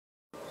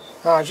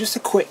Just a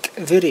quick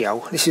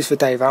video. This is for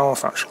Dave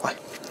Howarth actually.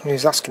 He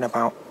was asking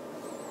about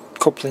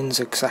couplings,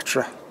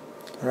 etc.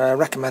 I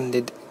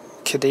recommended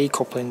Kadee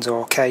Couplings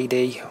or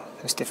KD.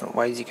 There's different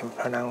ways you can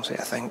pronounce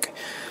it, I think.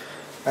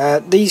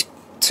 These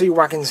two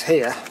wagons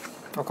here,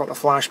 I've got the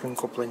Fleischmann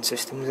coupling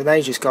systems, and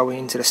they just go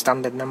into the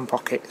standard NEM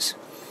pockets.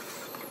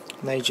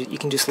 And you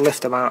can just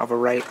lift them out of a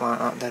rake like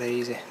that, dead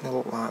easy. They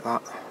look like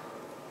that.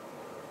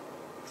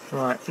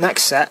 Right,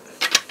 next set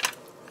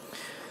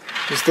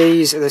is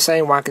these are the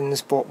same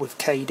wagons but with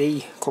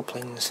KD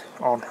couplings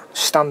on.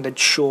 Standard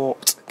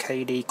short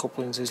KD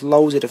couplings. There's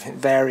loads of different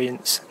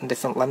variants and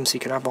different lengths you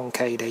can have on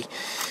KD.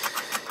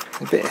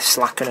 A bit of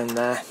slackening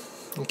there.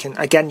 You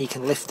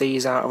can lift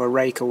these out of a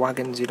rake of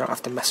wagons. You don't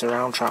have to mess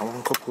around trying to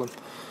uncouple them.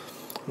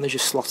 And they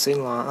just slot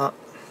in like that.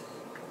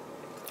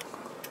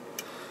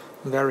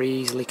 Very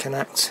easily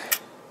connect.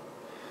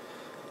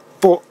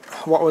 But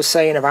what I was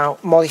saying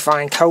about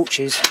modifying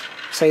coaches,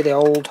 say the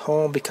old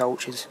Hornby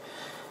coaches,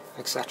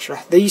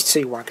 etc. These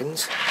two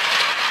wagons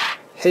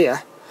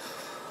here,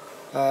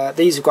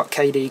 these have got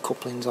KD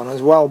couplings on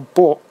as well,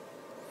 but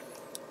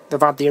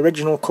they've had the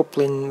original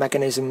coupling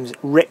mechanisms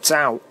ripped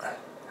out,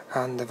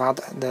 and they've had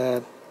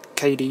the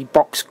KD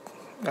box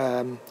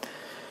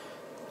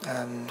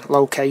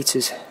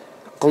locators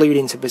glued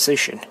into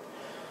position,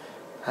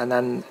 and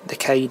then the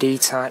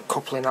KD type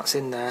coupling that's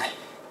in there,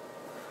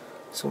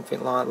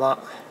 something like that.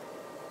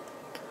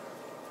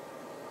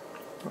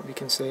 Hope you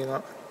can see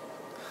that.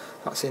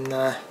 That's in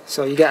there.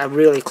 So you get a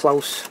really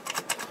close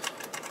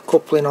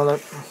coupling on a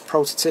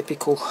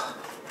prototypical,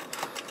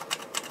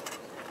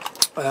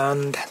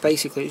 and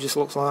basically it just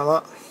looks like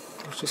that.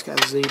 Let's just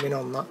get a zoom in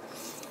on that.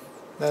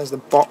 There's the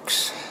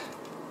box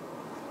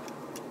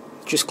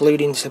just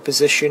glued into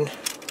position.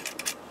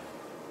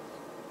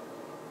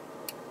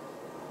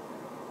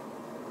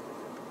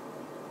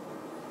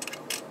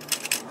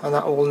 And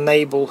that will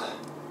enable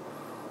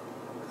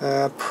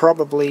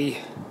probably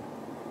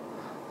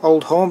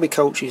old Hornby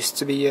coaches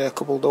to be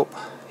coupled up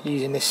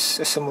using this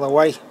a similar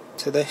way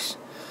to this.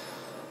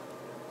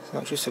 So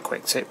that's just a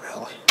quick tip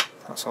really,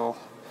 that's all.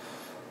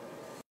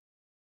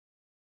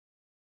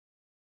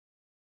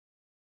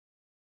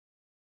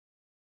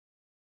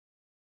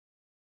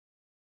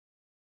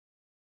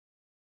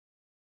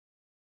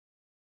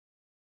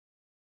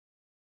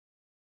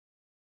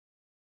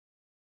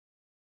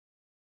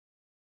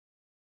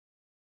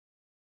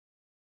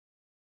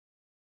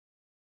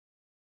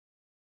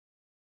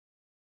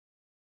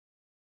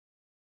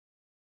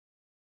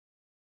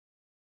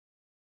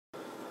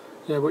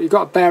 Yeah, but you've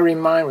got to bear in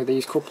mind with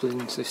these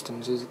coupling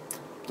systems is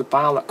the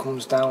bar that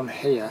comes down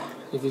here.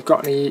 If you've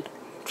got any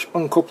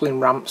uncoupling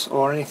ramps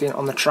or anything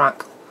on the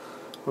track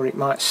where it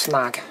might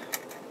snag,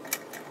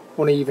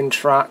 uneven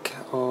track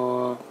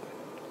or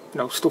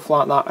stuff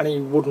like that, any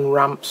wooden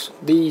ramps,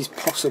 these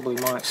possibly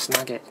might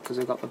snag it because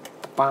they've got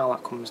the bar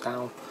that comes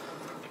down.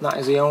 And that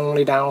is the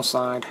only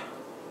downside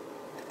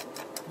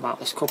about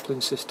this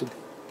coupling system.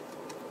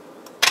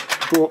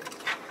 But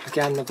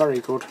again, they're very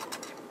good.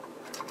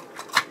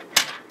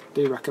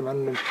 Do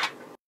recommend them.